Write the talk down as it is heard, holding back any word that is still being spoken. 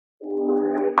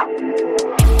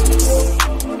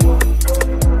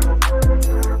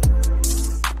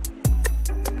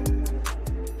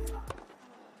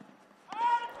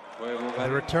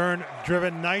Return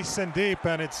driven nice and deep,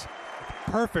 and it's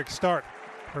a perfect start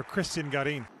for Christian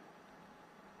Garin.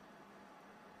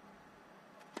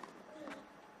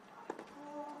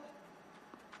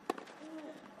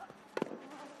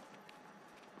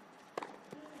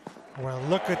 Well,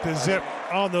 look at the zip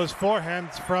on those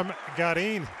forehands from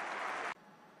Garin.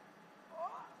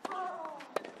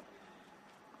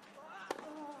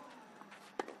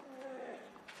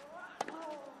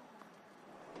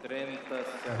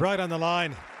 Right on the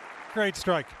line. Great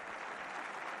strike.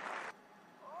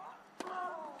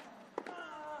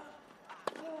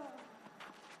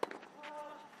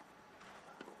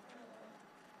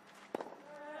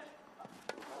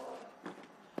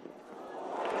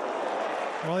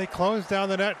 Well, he closed down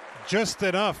the net just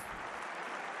enough.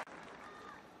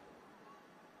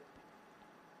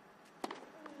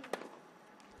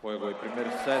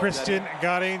 Christian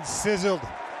Garin sizzled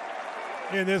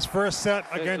in this first set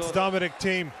against Dominic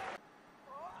Thiem.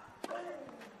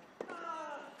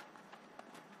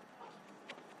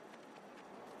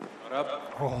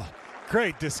 Oh,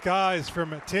 great disguise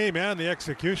from Thiem and the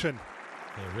execution.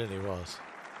 It really was.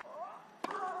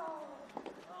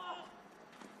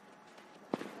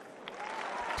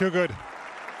 Too good.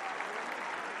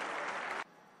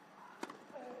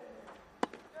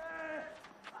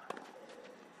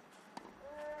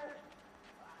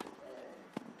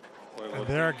 And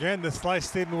there again, the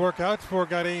slice didn't work out for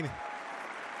Garin.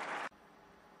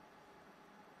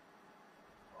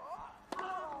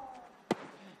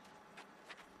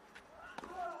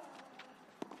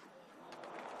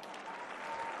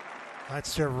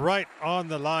 That's right on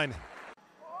the line.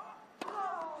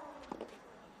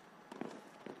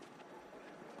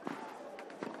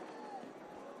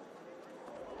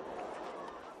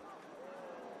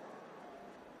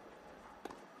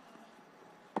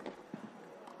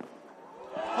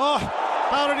 Oh,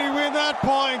 how did he win that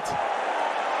point?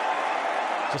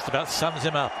 Just about sums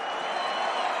him up.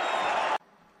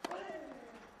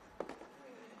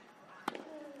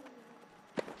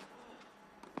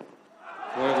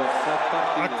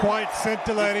 A quite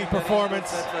scintillating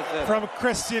performance from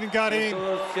Christian Garin.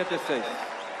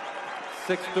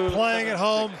 Playing at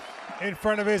home in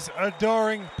front of his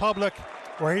adoring public,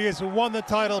 where he has won the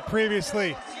title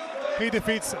previously. He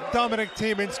defeats Dominic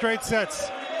Thiem in straight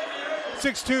sets.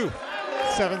 6-2,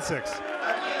 7-6.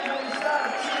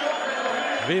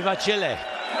 Viva Chile!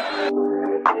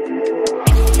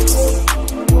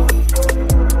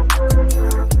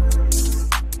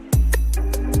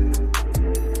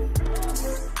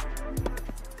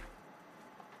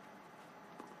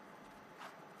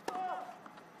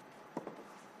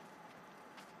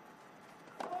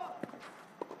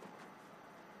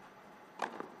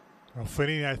 Well,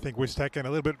 Fognini, I think, was taken a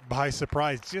little bit by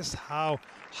surprise just how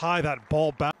high that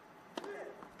ball bounced.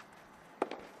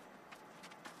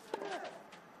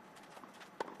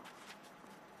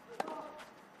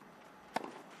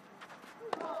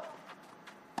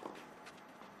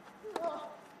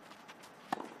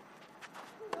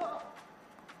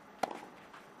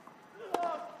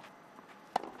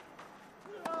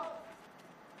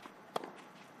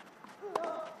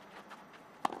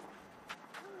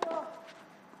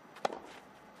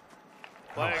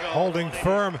 Holding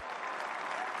firm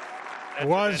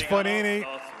was Fognini.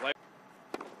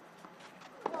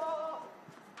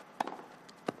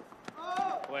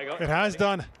 It has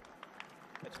done.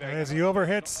 As he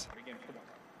overhits.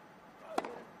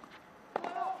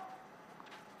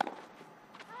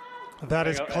 That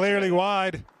is clearly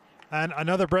wide. And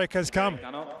another break has come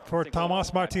for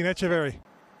Tomas Martin Etcheverry.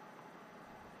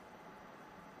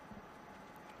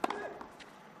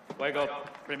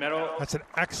 That's an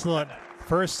excellent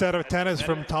first set of tennis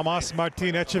from Tomas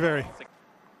Martin Etcheverry.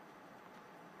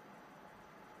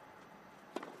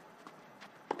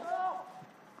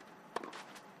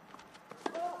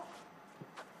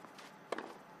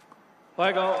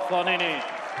 Fognini.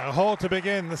 A hole to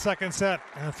begin the second set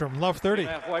from Love 30.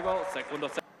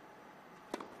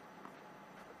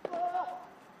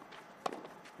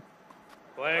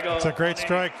 It's a great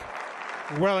strike.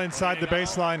 Well inside the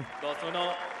baseline.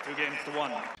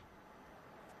 2-1.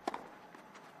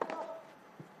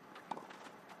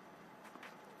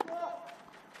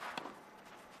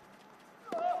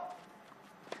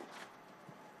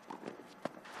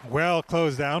 Well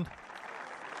closed down.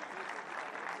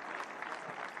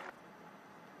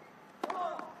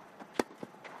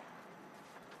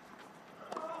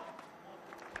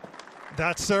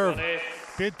 That serve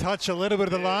did touch a little bit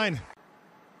of the line.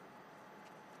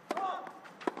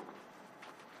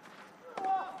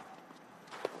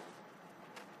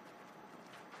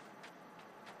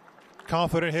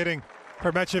 Confident hitting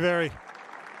from Etcheverry.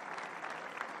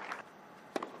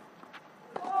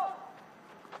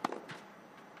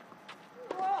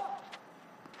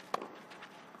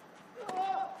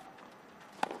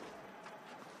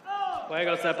 He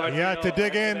had to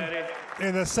dig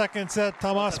in the second set.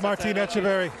 Tomas Martin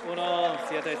Etcheverry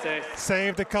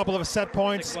saved a couple of set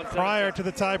points prior to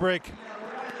the tiebreak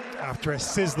after a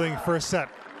sizzling first set.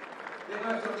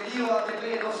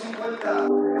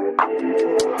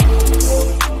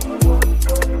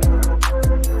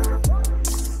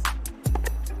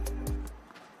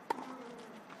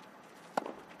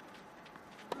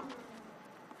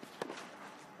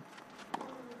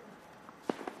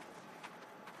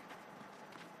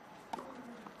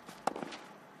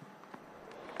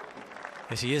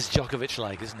 Yes, he is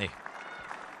Djokovic-like, isn't he?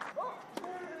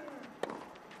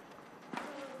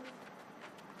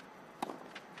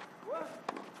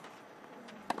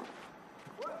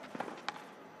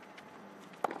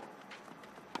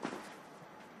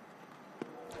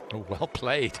 Oh, well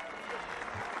played.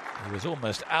 He was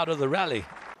almost out of the rally.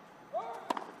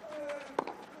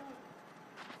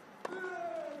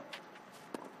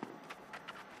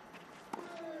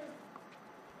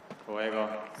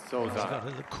 He got a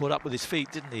little caught up with his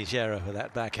feet, didn't he, Gero, with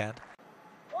that backhand?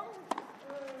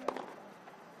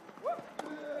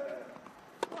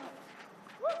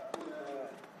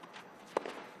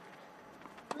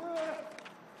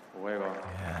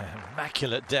 Yeah,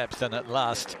 immaculate depth, and at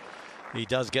last he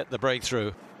does get the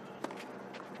breakthrough.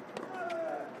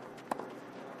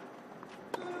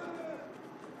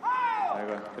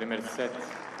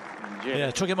 Yeah,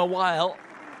 it took him a while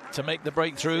to make the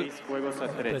breakthrough,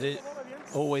 but it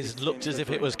always looked as if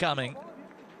it was coming.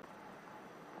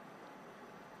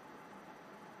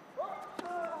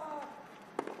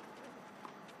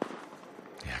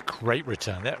 Yeah, great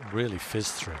return. That really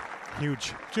fizzed through.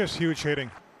 Huge, just huge hitting.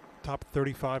 Top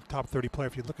 35, top 30 player.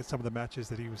 If you look at some of the matches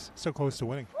that he was so close to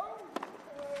winning.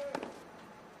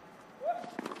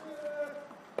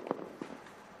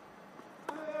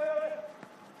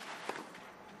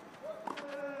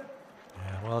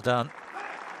 Yeah, well done.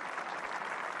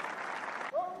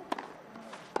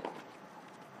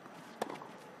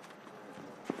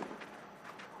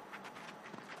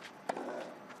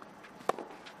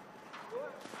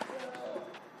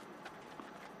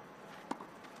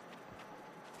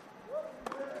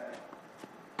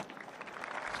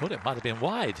 Thought it might have been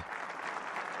wide.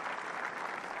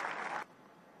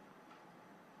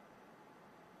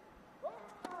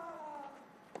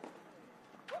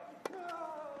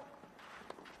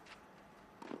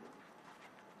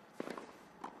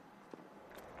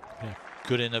 Yeah,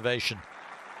 good innovation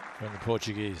from the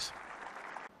Portuguese.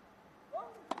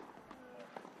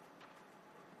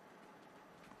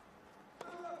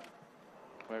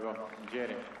 Yeah,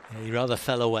 he rather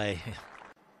fell away.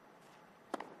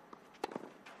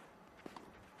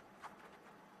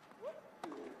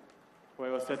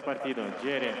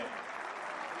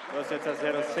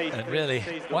 And really,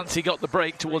 once he got the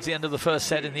break towards the end of the first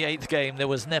set in the 8th game, there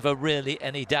was never really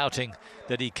any doubting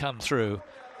that he'd come through.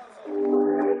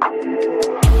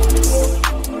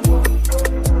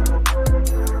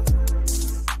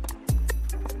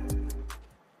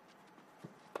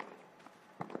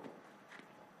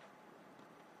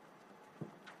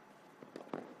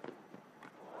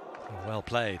 Well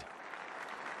played.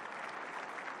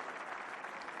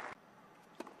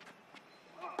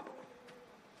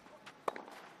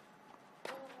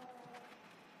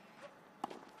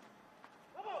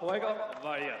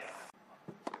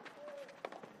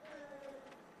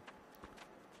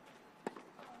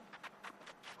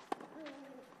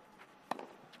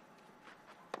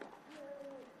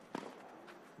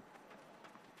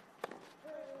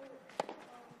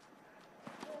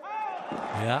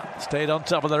 Yeah, stayed on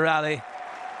top of the rally.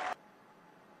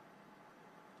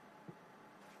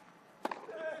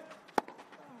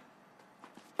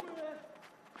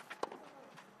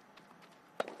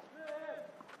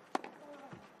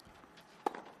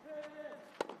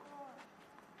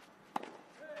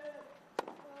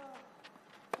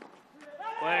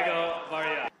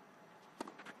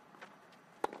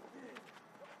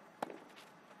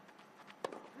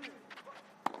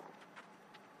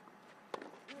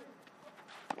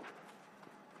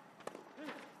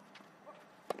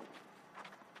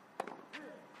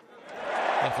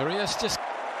 Farias just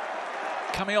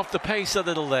coming off the pace a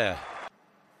little there.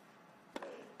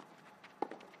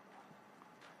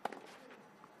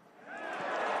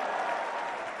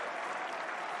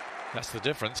 That's the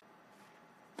difference.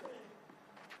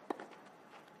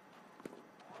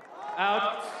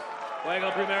 Out.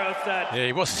 Juego primero set. Yeah,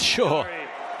 he wasn't sure,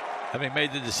 having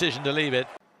made the decision to leave it.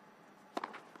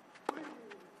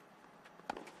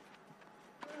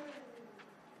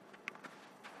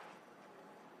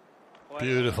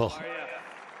 Beautiful.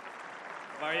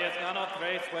 Varias ganó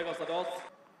 3 juegos a 2.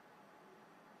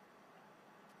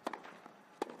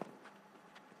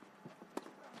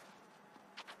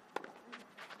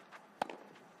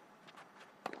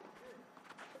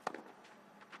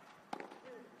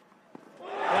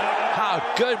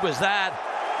 How good was that?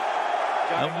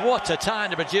 And what a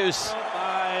time to produce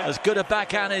as good a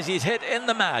backhand as he's hit in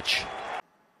the match.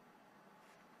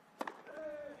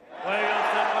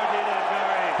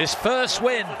 His first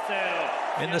win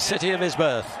in the city of his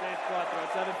birth.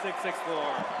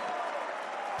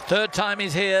 Third time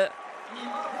he's here.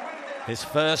 His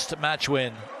first match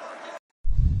win.